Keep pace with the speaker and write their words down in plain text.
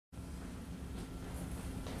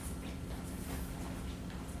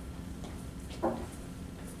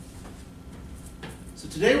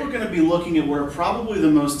Today we're going to be looking at where probably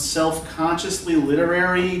the most self-consciously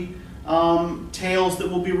literary tales that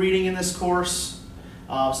we'll be reading in this course.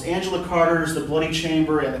 It's Angela Carter's The Bloody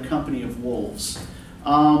Chamber and the Company of Wolves.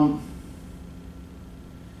 Now,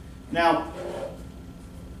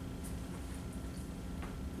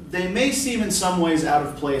 they may seem in some ways out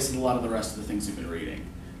of place in a lot of the rest of the things we've been reading.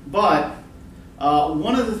 But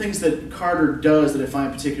one of the things that Carter does that I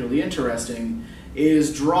find particularly interesting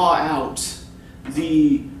is draw out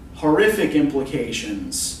the horrific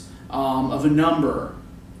implications of a number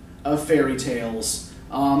of fairy tales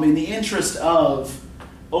in the interest of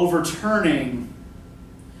overturning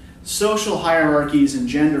social hierarchies and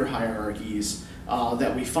gender hierarchies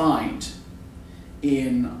that we find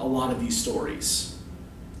in a lot of these stories.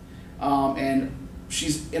 And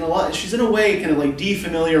she's in a way kind of like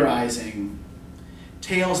defamiliarizing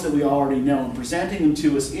tales that we already know and presenting them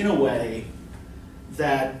to us in a way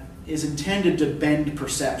that is intended to bend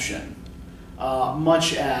perception,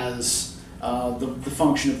 much as the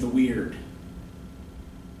function of the weird,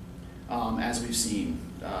 as we've seen,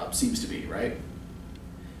 seems to be, right?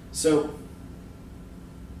 So,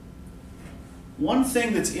 one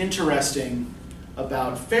thing that's interesting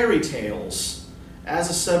about fairy tales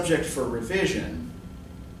as a subject for revision,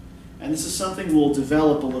 and this is something we'll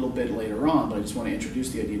develop a little bit later on, but I just want to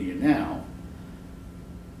introduce the idea to you now,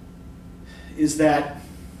 is that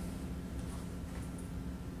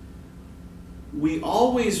we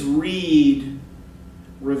always read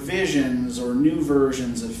revisions or new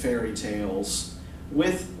versions of fairy tales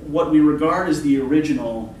with what we regard as the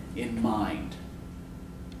original in mind.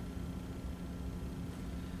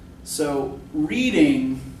 So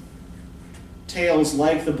reading tales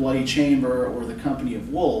like The Bloody Chamber or The Company of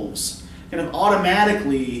Wolves kind of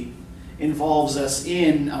automatically involves us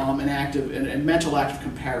in a mental act of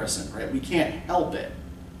comparison, right? We can't help it.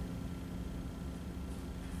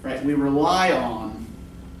 Right? We rely on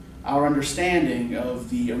our understanding of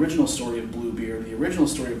the original story of Bluebeard, the original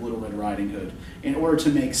story of Little Red Riding Hood, in order to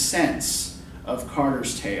make sense of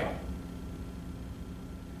Carter's tale.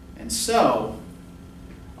 And so,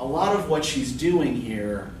 a lot of what she's doing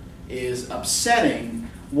here is upsetting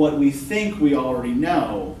what we think we already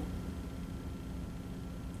know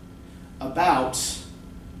about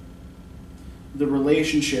the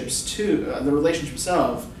relationships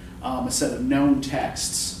of a set of known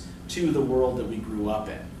texts to the world that we grew up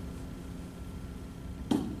in.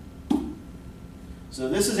 So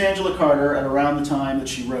this is Angela Carter at around the time that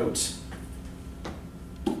she wrote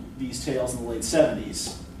these tales in the late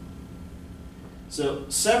 70s. So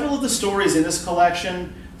several of the stories in this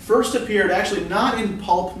collection first appeared actually not in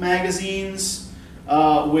pulp magazines,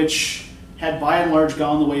 which had by and large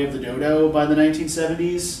gone the way of the dodo by the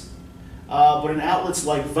 1970s, but in outlets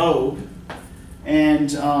like Vogue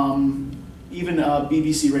and even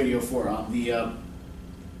BBC Radio 4.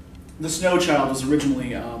 The Snow Child was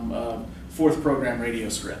originally a fourth program radio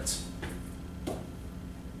script.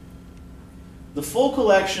 The full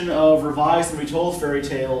collection of revised and retold fairy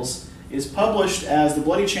tales is published as The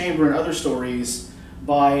Bloody Chamber and Other Stories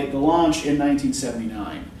by Galanche in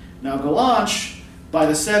 1979. Now Galanche, by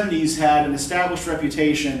the 70s, had an established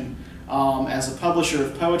reputation as a publisher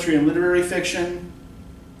of poetry and literary fiction,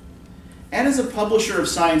 and as a publisher of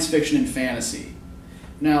science fiction and fantasy.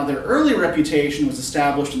 Now, their early reputation was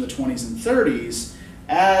established in the 20s and 30s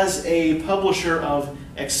as a publisher of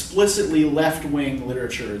explicitly left-wing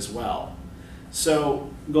literature as well. So,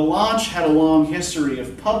 Galanche had a long history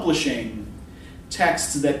of publishing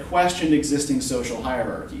texts that questioned existing social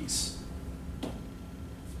hierarchies.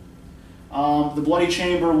 The Bloody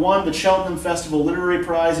Chamber won the Cheltenham Festival Literary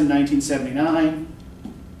Prize in 1979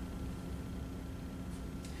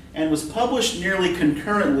 and was published nearly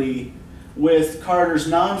concurrently with Carter's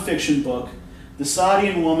nonfiction book, The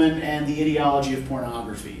Sadian Woman and the Ideology of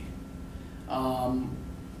Pornography,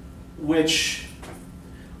 which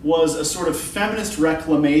was a sort of feminist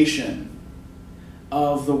reclamation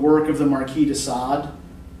of the work of the Marquis de Sade.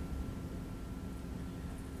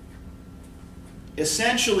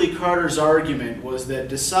 Essentially, Carter's argument was that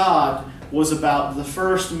de Sade was about the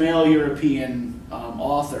first male European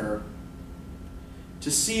author to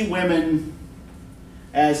see women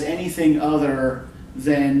as anything other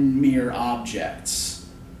than mere objects,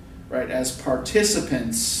 right? As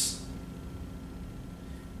participants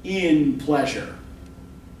in pleasure.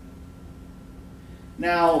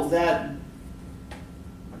 Now, that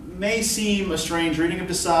may seem a strange reading of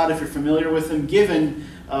de Sade if you're familiar with him, given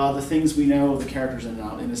the things we know the characters in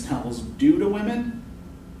his novels do to women.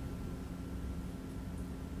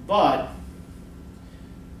 But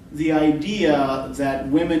the idea that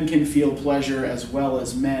women can feel pleasure as well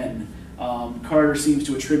as men Carter seems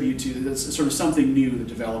to attribute to. That's sort of something new that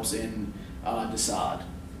develops in Desaad.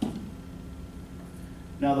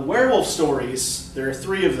 Now the werewolf stories, there are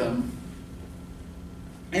 3 of them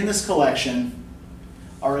in this collection,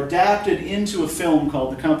 are adapted into a film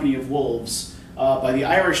called The Company of Wolves by the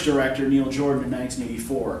Irish director Neil Jordan in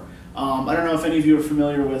 1984. I don't know if any of you are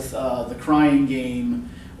familiar with The Crying Game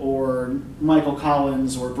or Michael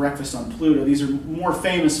Collins or Breakfast on Pluto. These are more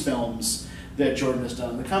famous films that Jordan has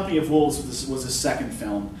done. The Company of Wolves was his second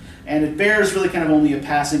film, and it bears really kind of only a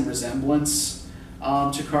passing resemblance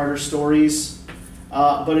to Carter's stories,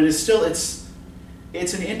 but it is still, it's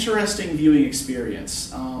an interesting viewing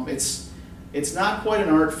experience. It's not quite an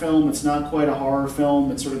art film, it's not quite a horror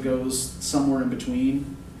film, it sort of goes somewhere in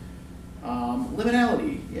between.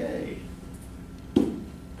 Liminality, yay.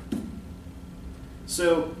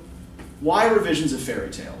 So, why revisions of fairy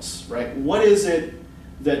tales, right? What is it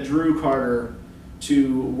that drew Carter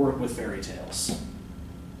to work with fairy tales?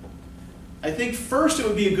 I think first it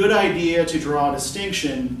would be a good idea to draw a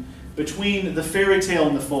distinction between the fairy tale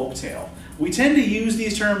and the folk tale. We tend to use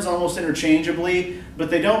these terms almost interchangeably, but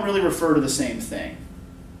they don't really refer to the same thing.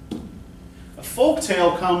 A folk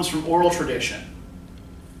tale comes from oral tradition.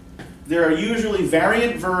 There are usually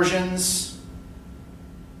variant versions.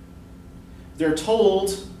 They're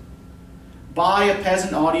told by a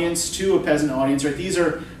peasant audience to a peasant audience, right? These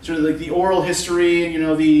are sort of like the oral history, you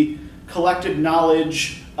know, the collected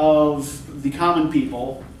knowledge of the common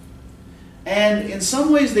people. And in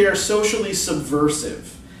some ways they are socially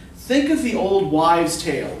subversive. Think of the old wives'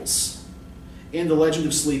 tales in The Legend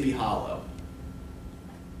of Sleepy Hollow.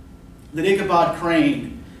 That Ichabod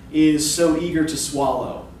Crane is so eager to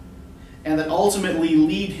swallow, and that ultimately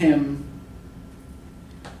lead him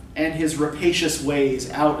and his rapacious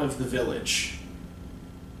ways out of the village.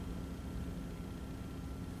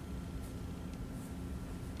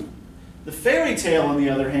 The fairy tale, on the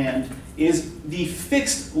other hand, is the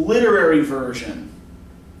fixed literary version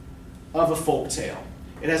of a folk tale.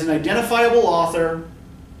 It has an identifiable author,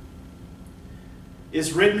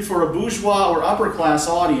 is written for a bourgeois or upper class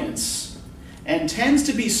audience, and tends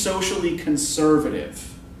to be socially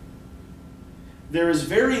conservative. There is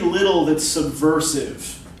very little that's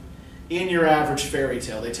subversive in your average fairy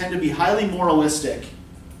tale. They tend to be highly moralistic,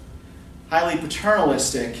 highly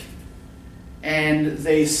paternalistic, and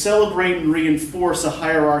they celebrate and reinforce a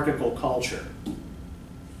hierarchical culture.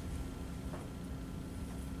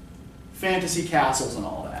 Fantasy castles and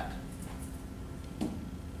all that.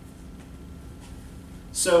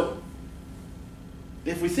 So,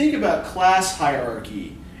 if we think about class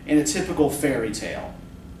hierarchy in a typical fairy tale,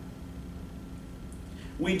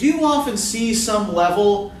 we do often see some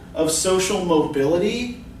level of social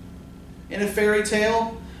mobility in a fairy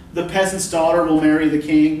tale. The peasant's daughter will marry the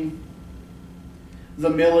king.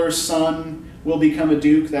 The miller's son will become a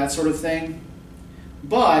duke, that sort of thing.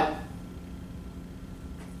 But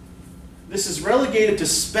this is relegated to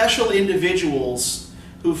special individuals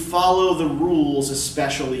who follow the rules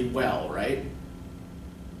especially well, right?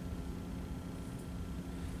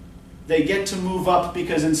 They get to move up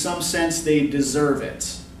because in some sense they deserve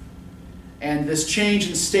it. And this change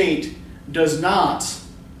in state does not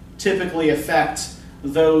typically affect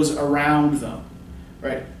those around them,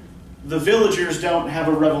 right? The villagers don't have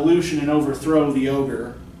a revolution and overthrow the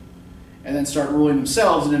ogre and then start ruling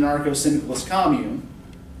themselves in an anarcho-syndicalist commune.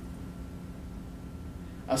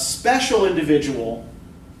 A special individual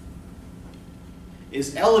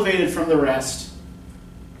is elevated from the rest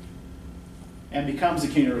and becomes a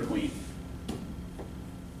king or a queen.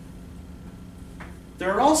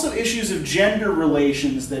 There are also issues of gender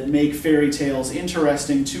relations that make fairy tales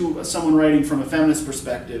interesting to someone writing from a feminist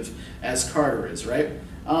perspective, as Carter is, right?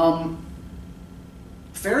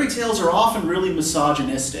 Fairy tales are often really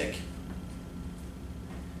misogynistic.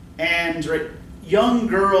 And right, young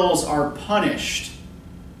girls are punished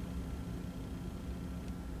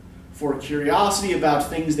for curiosity about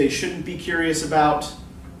things they shouldn't be curious about,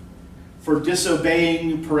 for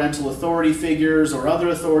disobeying parental authority figures or other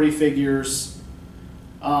authority figures,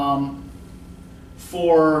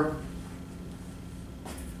 for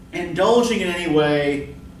indulging in any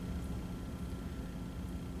way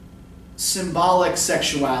symbolic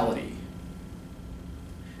sexuality.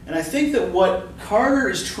 And I think that what Carter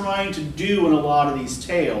is trying to do in a lot of these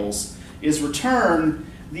tales is return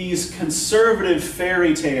these conservative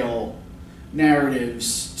fairy tale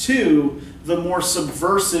narratives to the more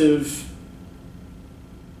subversive,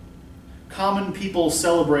 common people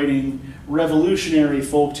celebrating revolutionary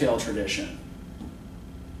folktale tradition.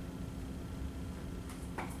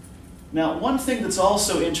 Now, one thing that's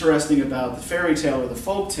also interesting about the fairy tale or the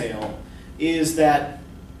folk tale is that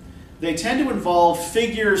they tend to involve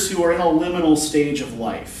figures who are in a liminal stage of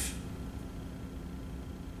life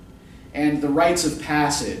and the rites of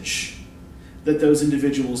passage that those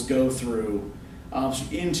individuals go through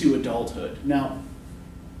into adulthood. Now,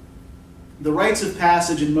 the rites of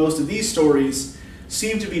passage in most of these stories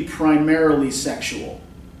seem to be primarily sexual.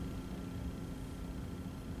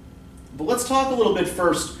 But let's talk a little bit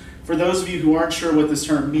first, for those of you who aren't sure what this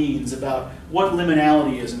term means, about what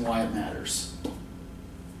liminality is and why it matters.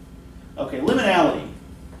 Okay, liminality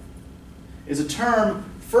is a term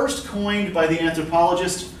first coined by the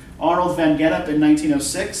anthropologist Arnold van Gennep in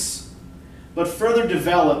 1906, but further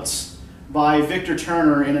developed by Victor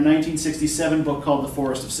Turner in a 1967 book called The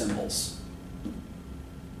Forest of Symbols.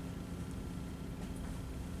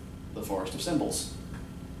 The Forest of Symbols.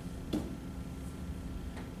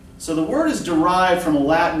 So the word is derived from a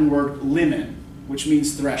Latin word limen, which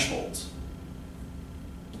means threshold.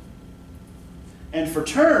 And for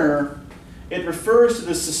Turner, it refers to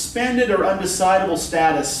the suspended or undecidable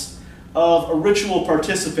status of a ritual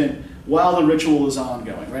participant while the ritual is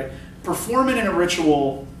ongoing, right? Performing in a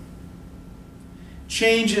ritual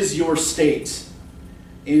changes your state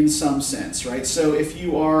in some sense, right? So if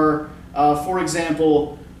you are, for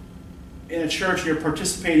example, in a church and you're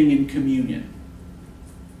participating in communion,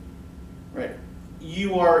 right?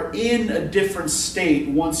 You are in a different state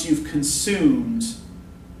once you've consumed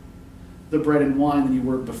the bread and wine than you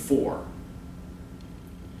were before.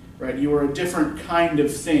 Right? You are a different kind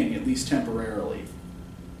of thing, at least temporarily.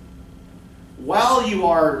 While you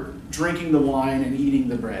are drinking the wine and eating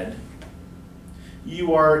the bread,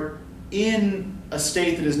 you are in a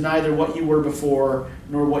state that is neither what you were before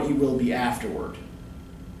nor what you will be afterward.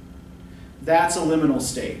 That's a liminal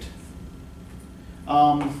state.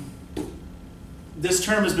 This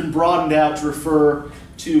term has been broadened out to refer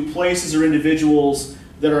to places or individuals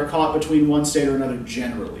that are caught between one state or another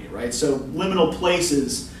generally, right? So liminal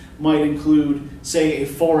places might include, say, a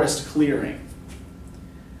forest clearing.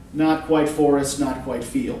 Not quite forest, not quite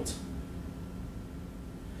field.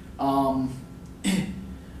 A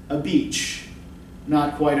beach.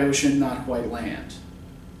 Not quite ocean, not quite land.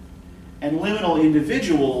 And liminal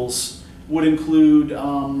individuals would include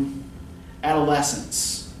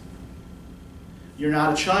adolescence. You're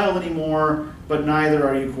not a child anymore, but neither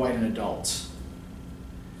are you quite an adult.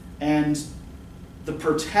 And the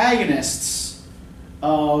protagonists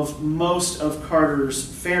of most of Carter's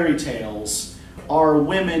fairy tales are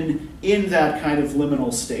women in that kind of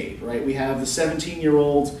liminal state, right? We have the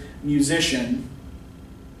 17-year-old musician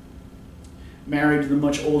married to the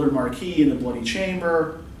much older Marquis in The Bloody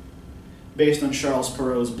Chamber, based on Charles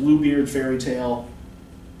Perrault's Bluebeard fairy tale,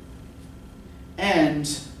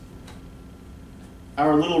 and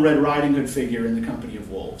our Little Red Riding Hood figure in The Company of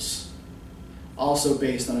Wolves, also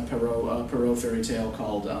based on a Perrault fairy tale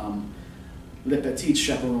called Le Petit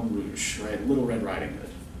Chaperon Rouge, right? Little Red Riding Hood.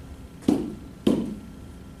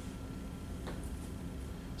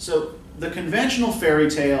 So the conventional fairy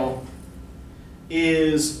tale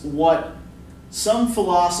is what some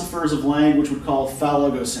philosophers of language would call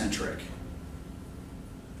phallogocentric.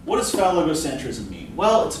 What does phallogocentrism mean?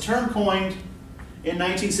 Well, it's a term coined in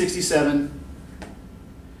 1967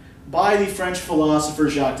 by the French philosopher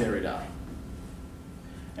Jacques Derrida.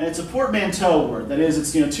 And it's a portmanteau word. That is,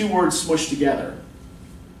 it's two words smushed together.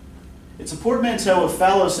 It's a portmanteau of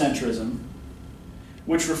phallocentrism,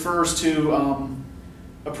 which refers to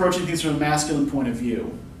approaching things from a masculine point of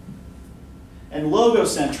view, and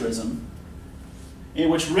logocentrism, in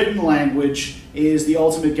which written language is the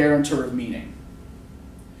ultimate guarantor of meaning.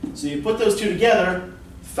 So you put those two together,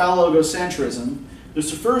 phallogocentrism.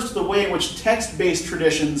 This refers to the way in which text-based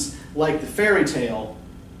traditions, like the fairy tale,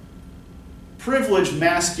 privilege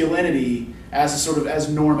masculinity as a sort of as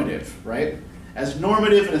normative, right? As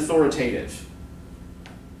normative and authoritative.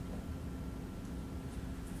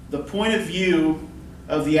 The point of view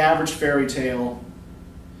of the average fairy tale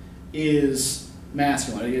is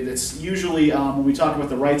masculine. It's usually, when we talk about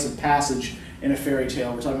the rites of passage in a fairy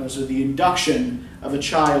tale, we're talking about sort of the induction of a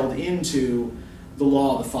child into the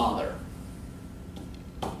law of the father.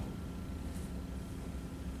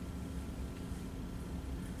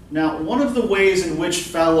 Now, one of the ways in which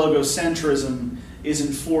phallogocentrism is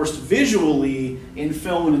enforced visually in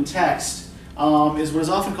film and in text is what is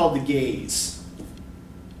often called the gaze.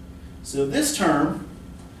 So this term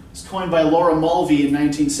was coined by Laura Mulvey in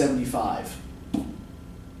 1975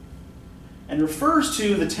 and refers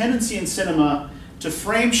to the tendency in cinema to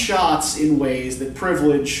frame shots in ways that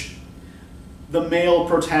privilege the male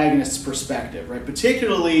protagonist's perspective, right?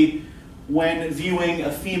 Particularly when viewing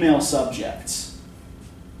a female subject.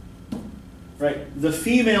 Right? The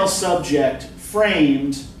female subject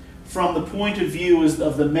framed from the point of view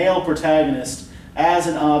of the male protagonist as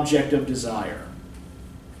an object of desire.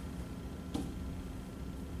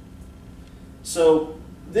 So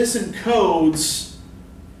this encodes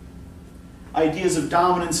ideas of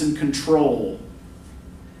dominance and control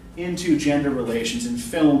into gender relations in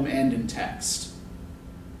film and in text.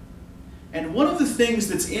 And one of the things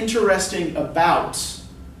that's interesting about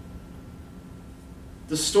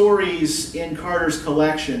the stories in Carter's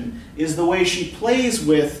collection is the way she plays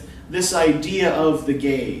with this idea of the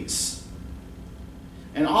gaze,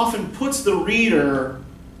 and often puts the reader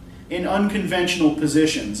in unconventional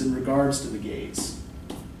positions in regards to the gaze.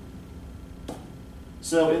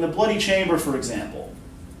 So in The Bloody Chamber, for example,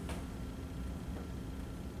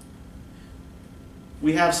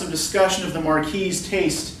 we have some discussion of the Marquis's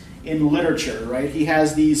taste in literature, right? He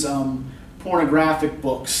has these pornographic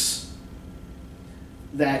books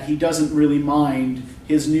that he doesn't really mind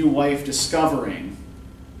his new wife discovering,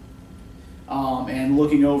 and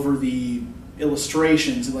looking over the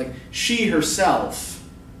illustrations, and like she herself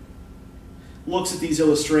looks at these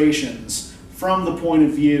illustrations from the point of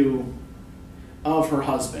view of her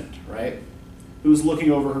husband, right? Who's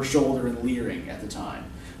looking over her shoulder and leering at the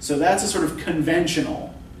time. So that's a sort of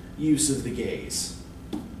conventional use of the gaze.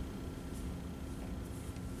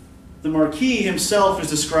 The Marquis himself is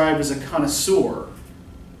described as a connoisseur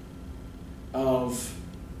of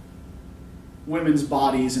women's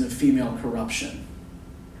bodies and of female corruption.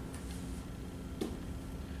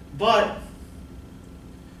 But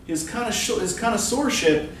his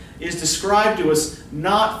connoisseurship is described to us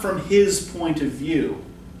not from his point of view,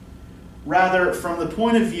 rather from the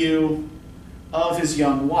point of view of his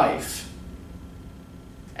young wife,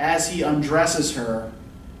 as he undresses her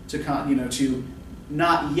to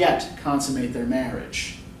not yet consummate their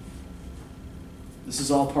marriage. This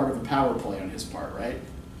is all part of a power play on his part, right?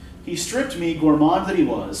 He stripped me, gourmand that he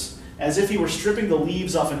was, as if he were stripping the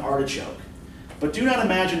leaves off an artichoke. But do not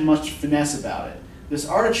imagine much finesse about it. This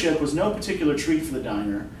artichoke was no particular treat for the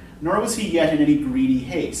diner, nor was he yet in any greedy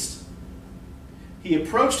haste. He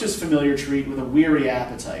approached his familiar treat with a weary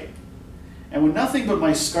appetite. And when nothing but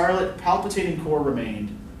my scarlet, palpitating core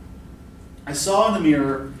remained, I saw in the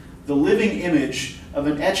mirror the living image of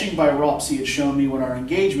an etching by Rops he had shown me when our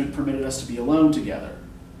engagement permitted us to be alone together.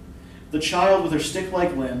 The child with her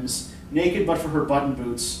stick-like limbs, naked but for her button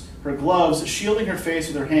boots, her gloves shielding her face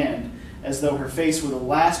with her hand, as though her face were the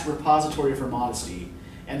last repository of her modesty,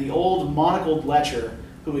 and the old monocled lecher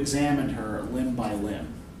who examined her limb by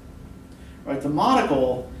limb. Right, the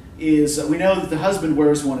monocle is, we know that the husband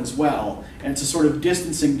wears one as well, and it's a sort of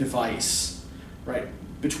distancing device, right,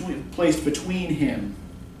 placed between him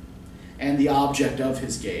and the object of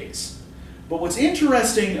his gaze. But what's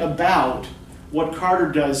interesting about what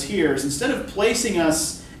Carter does here is, instead of placing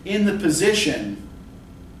us in the position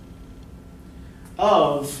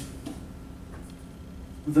of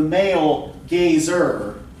the male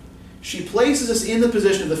gazer, she places us in the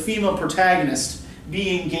position of the female protagonist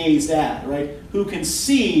being gazed at, right? Who can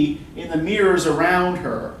see in the mirrors around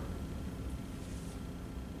her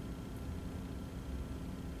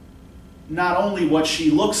not only what she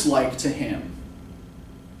looks like to him,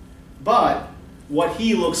 but what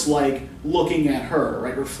he looks like looking at her,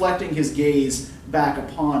 right? Reflecting his gaze back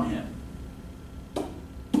upon him.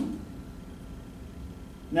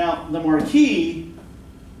 Now, the Marquis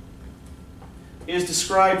is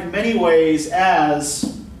described in many ways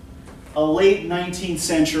as a late 19th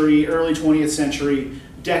century, early 20th century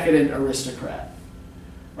decadent aristocrat.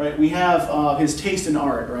 Right? We have his taste in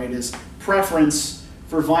art, right? His preference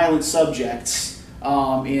for violent subjects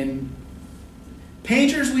in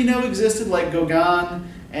painters we know existed like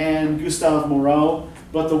Gauguin and Gustave Moreau,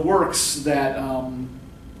 but the works that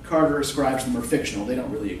Carter ascribes them are fictional. They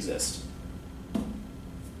don't really exist.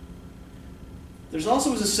 There's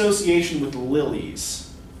also his association with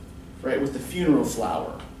lilies, right, with the funeral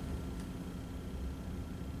flower.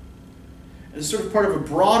 It's sort of part of a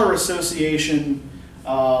broader association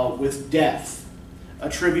with death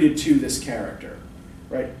attributed to this character,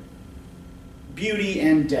 right? Beauty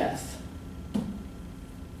and death.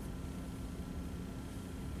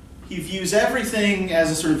 He views everything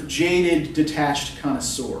as a sort of jaded, detached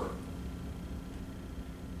connoisseur.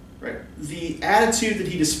 Right? The attitude that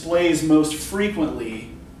he displays most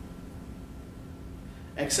frequently,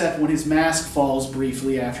 except when his mask falls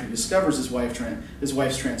briefly after he discovers his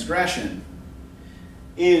wife's transgression,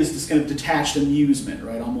 is this kind of detached amusement,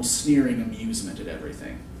 right? Almost sneering amusement at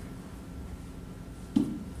everything.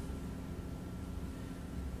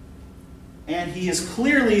 And he has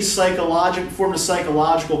clearly formed a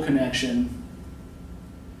psychological connection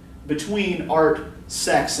between art,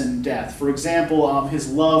 sex, and death. For example,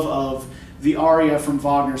 his love of the aria from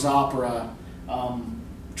Wagner's opera,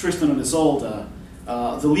 Tristan and Isolde,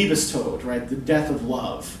 the Liebestod, right, the death of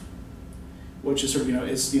love, which is sort of,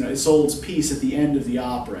 Isolde's piece at the end of the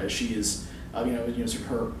opera, as she is, sort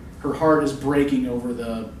of her heart is breaking over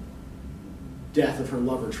the death of her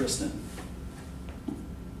lover Tristan.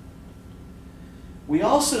 We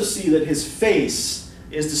also see that his face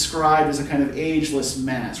is described as a kind of ageless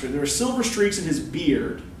mask. Right? There are silver streaks in his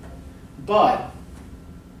beard, but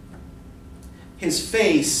his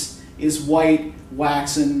face is white,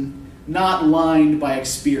 waxen, not lined by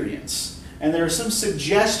experience. And there are some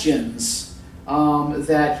suggestions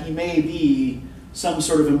that he may be some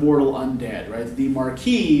sort of immortal undead. Right? The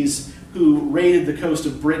Marquise, who raided the coast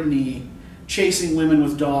of Brittany, chasing women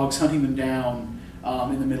with dogs, hunting them down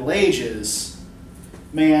in the Middle Ages,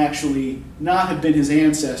 may actually not have been his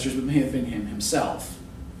ancestors, but may have been him himself.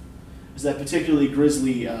 There's that particularly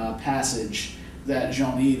grisly passage that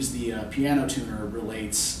Jean-Yves, the piano tuner,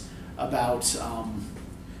 relates about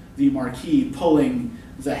the Marquis pulling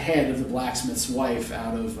the head of the blacksmith's wife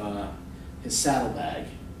out of his saddlebag.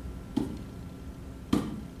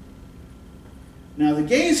 Now, the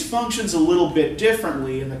gaze functions a little bit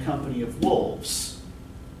differently in the company of wolves.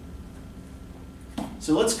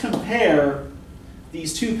 So let's compare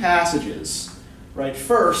these two passages. Right,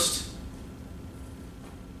 first,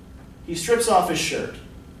 he strips off his shirt.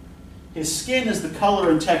 His skin is the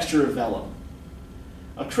color and texture of vellum.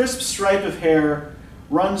 A crisp stripe of hair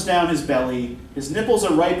runs down his belly. His nipples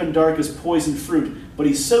are ripe and dark as poisoned fruit, but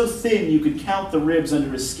he's so thin you could count the ribs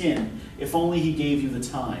under his skin if only he gave you the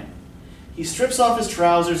time. He strips off his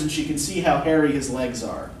trousers and she can see how hairy his legs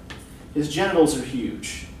are. His genitals are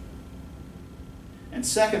huge. And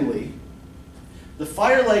secondly, the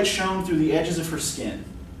firelight shone through the edges of her skin.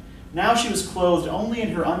 Now she was clothed only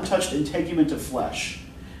in her untouched integument of flesh.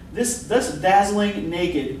 Thus dazzling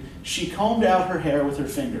naked, she combed out her hair with her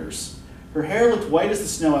fingers. Her hair looked white as the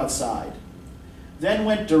snow outside, then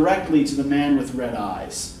went directly to the man with red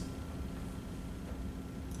eyes.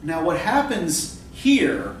 Now what happens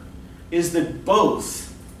here is that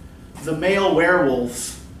both the male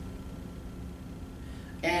werewolf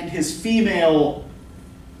and his female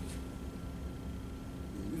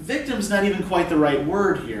victim's not even quite the right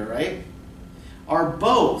word here, right? Are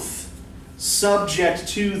both subject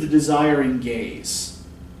to the desiring gaze.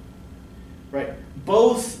 Right?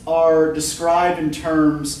 Both are described in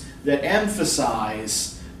terms that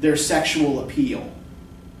emphasize their sexual appeal.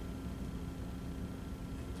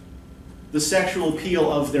 The sexual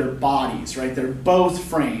appeal of their bodies, right? They're both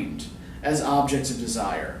framed as objects of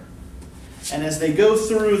desire. And as they go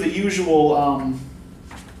through the usual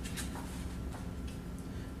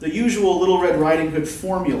Little Red Riding Hood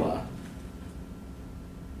formula,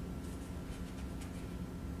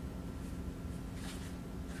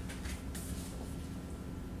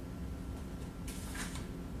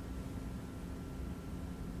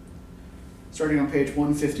 starting on page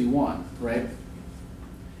 151, right?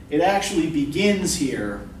 It actually begins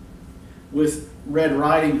here with Red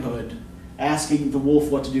Riding Hood asking the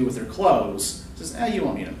wolf what to do with her clothes. He says, you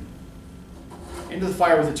won't need them. Into the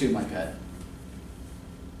fire with the two, my pet.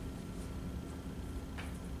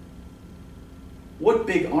 What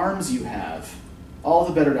big arms you have, all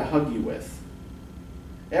the better to hug you with.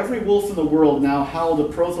 Every wolf in the world now howled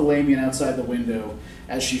a prothalamian outside the window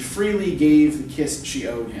as she freely gave the kiss she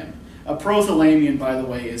owed him. A prothalamian, by the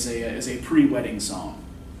way, is a pre-wedding song.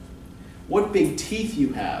 What big teeth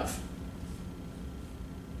you have.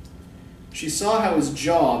 She saw how his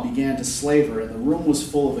jaw began to slave her, and the room was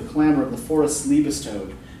full of the clamor of the forest's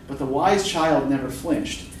Liebestod, but the wise child never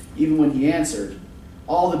flinched, even when he answered,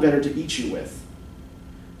 all the better to eat you with.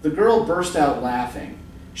 The girl burst out laughing.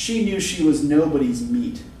 She knew she was nobody's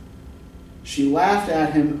meat. She laughed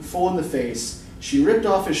at him full in the face. She ripped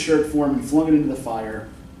off his shirt for him and flung it into the fire,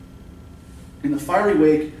 in the fiery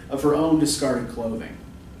wake of her own discarded clothing.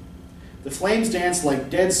 The flames danced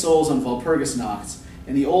like dead souls on Walpurgis Nachts,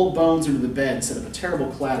 and the old bones under the bed set up a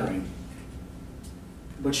terrible clattering.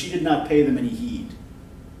 But she did not pay them any heed.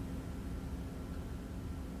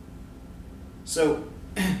 So,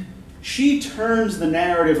 she turns the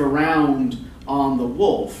narrative around on the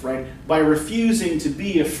wolf, right? By refusing to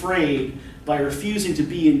be afraid, by refusing to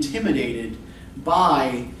be intimidated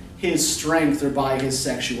by his strength or by his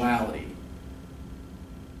sexuality.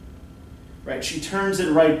 Right? She turns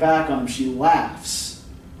it right back on him. She laughs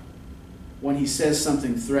when he says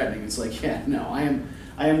something threatening. It's like, yeah, no, I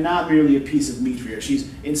am not merely a piece of meat for you.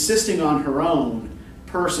 She's insisting on her own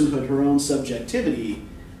personhood, her own subjectivity,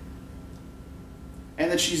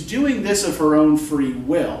 and that she's doing this of her own free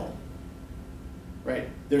will. right?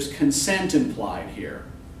 There's consent implied here.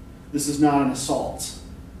 This is not an assault.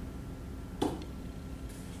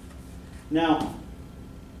 Now,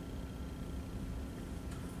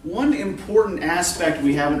 one important aspect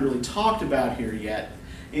we haven't really talked about here yet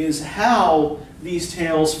is how these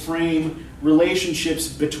tales frame relationships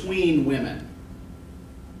between women.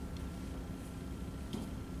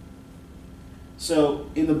 So,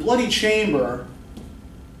 in The Bloody Chamber,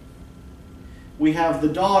 we have the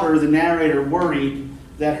daughter, the narrator, worried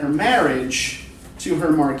that her marriage to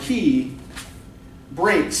her marquis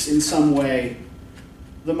breaks in some way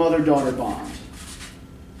the mother-daughter bond.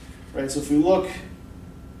 Right, so if we look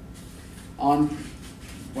on,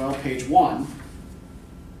 well, page 1,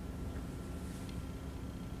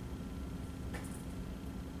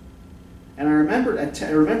 and I remember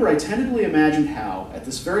I tentatively imagined how, at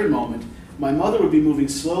this very moment, my mother would be moving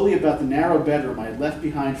slowly about the narrow bedroom I had left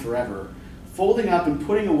behind forever, folding up and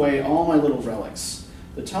putting away all my little relics,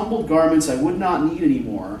 the tumbled garments I would not need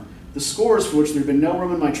anymore, the scores for which there had been no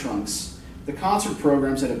room in my trunks, the concert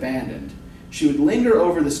programs I'd abandoned. She would linger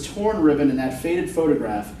over this torn ribbon and that faded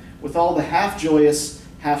photograph with all the half-joyous,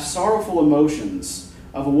 half-sorrowful emotions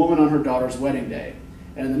of a woman on her daughter's wedding day.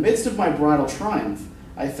 And in the midst of my bridal triumph,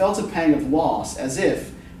 I felt a pang of loss, as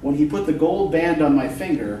if, when he put the gold band on my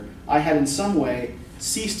finger, I had in some way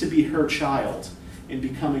ceased to be her child in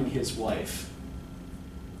becoming his wife.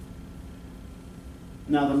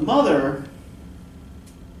 Now, the mother,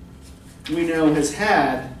 we know, has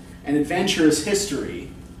had an adventurous history.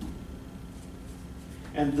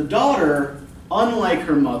 And the daughter, unlike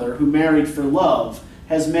her mother, who married for love,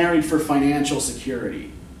 has married for financial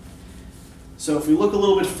security. So if we look a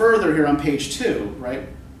little bit further here on page 2, right?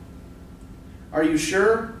 Are you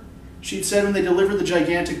sure? She'd said when they delivered the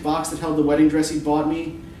gigantic box that held the wedding dress he'd bought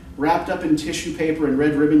me, wrapped up in tissue paper and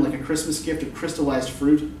red ribbon like a Christmas gift of crystallized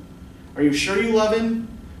fruit. Are you sure you love him?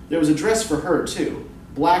 There was a dress for her, too.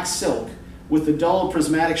 Black silk, with the dull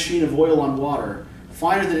prismatic sheen of oil on water,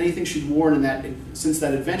 finer than anything she'd worn since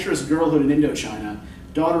that adventurous girlhood in Indochina,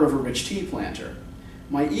 daughter of a rich tea planter.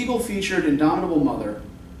 My eagle-featured, indomitable mother.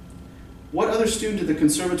 What other student at the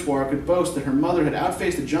conservatoire could boast that her mother had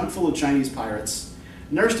outfaced a junk full of Chinese pirates,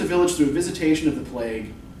 nursed a village through a visitation of the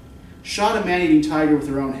plague, shot a man-eating tiger with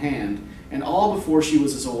her own hand, and all before she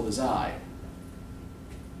was as old as I?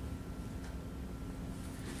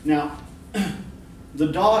 Now,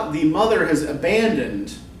 the mother has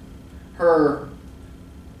abandoned her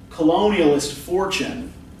colonialist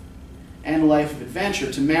fortune and life of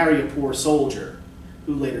adventure to marry a poor soldier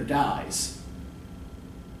who later dies.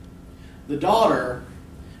 The daughter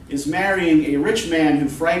is marrying a rich man who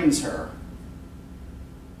frightens her,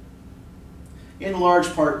 in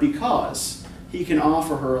large part because he can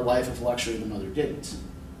offer her a life of luxury the mother didn't.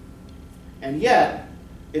 And yet,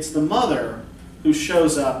 it's the mother who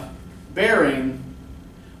shows up bearing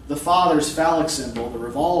the father's phallic symbol, the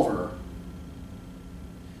revolver,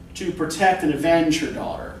 to protect and avenge her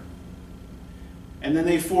daughter. And then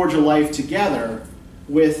they forge a life together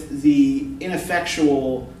with the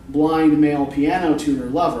ineffectual, blind male piano tuner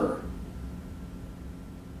lover,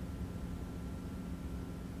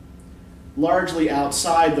 largely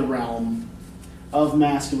outside the realm of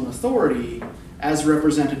masculine authority as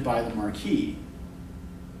represented by the marquis.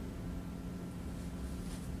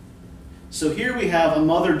 So here we have a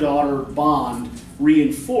mother-daughter bond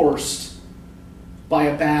reinforced by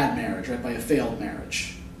a bad marriage, right? By a failed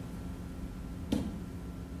marriage.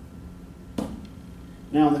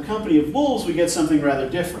 Now, in the Company of Wolves, we get something rather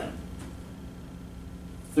different.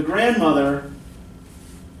 The grandmother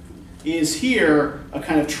is here a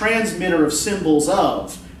kind of transmitter of symbols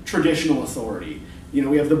of traditional authority. You know,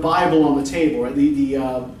 we have the Bible on the table, right? The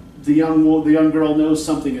young girl knows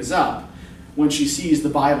something is up when she sees the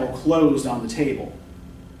Bible closed on the table.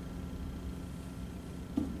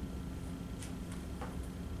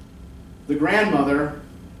 The grandmother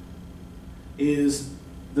is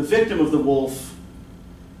the victim of the wolf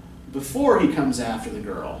before he comes after the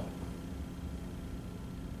girl,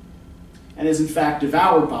 and is in fact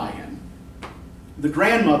devoured by him. The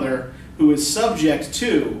grandmother, who is subject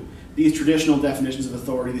to these traditional definitions of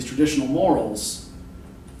authority, these traditional morals,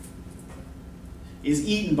 is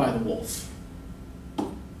eaten by the wolf.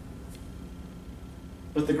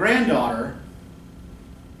 But the granddaughter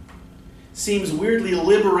seems weirdly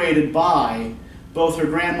liberated by both her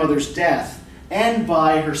grandmother's death and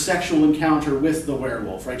by her sexual encounter with the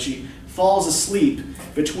werewolf, right? She falls asleep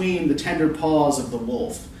between the tender paws of the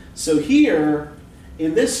wolf. So here,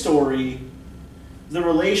 in this story, the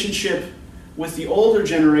relationship with the older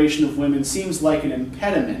generation of women seems like an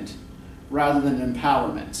impediment rather than an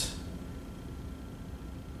empowerment.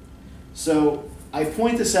 So I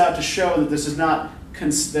point this out to show that this is not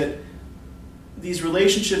that these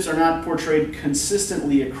relationships are not portrayed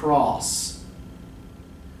consistently across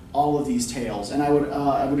all of these tales, and I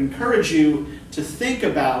would encourage you to think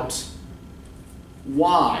about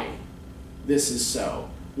why this is so.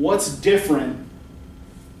 What's different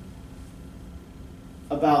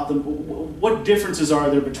about what differences are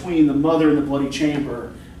there between the mother in the bloody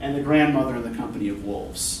chamber and the grandmother in the company of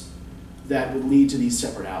wolves that would lead to these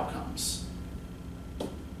separate outcomes?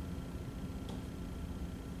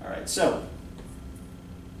 All right, so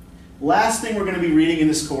last thing we're going to be reading in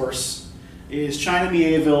this course is China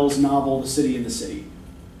Miéville's novel, The City in the City.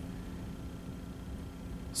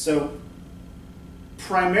 So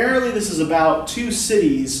primarily this is about two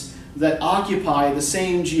cities that occupy the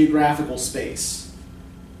same geographical space.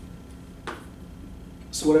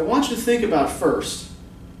 So what I want you to think about first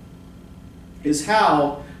is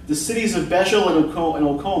how the cities of Bejel and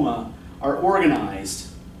Okoma are organized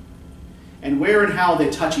and where and how they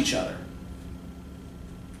touch each other.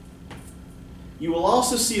 You will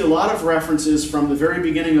also see a lot of references from the very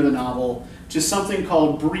beginning of the novel to something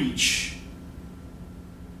called breach,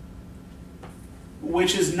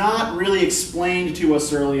 which is not really explained to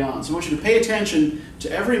us early on. So I want you to pay attention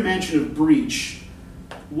to every mention of breach.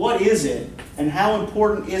 What is it, and how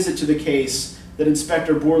important is it to the case that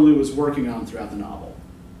Inspector Bourlou is working on throughout the novel?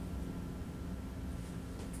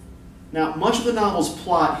 Now, much of the novel's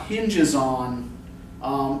plot hinges on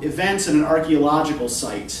events at an archaeological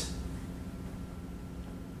site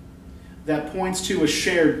that points to a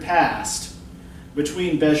shared past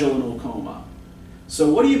between Bejel and Okoma. So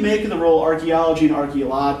what do you make of the role archaeology and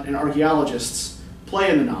archaeologists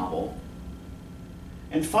play in the novel?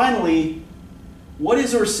 And finally, what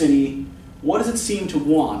is Orsini? What does it seem to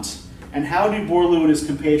want? And how do Bourlou and his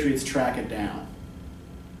compatriots track it down?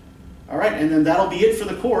 All right, and then that'll be it for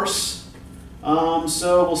the course.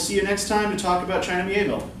 So we'll see you next time to talk about China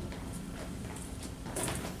Miéville.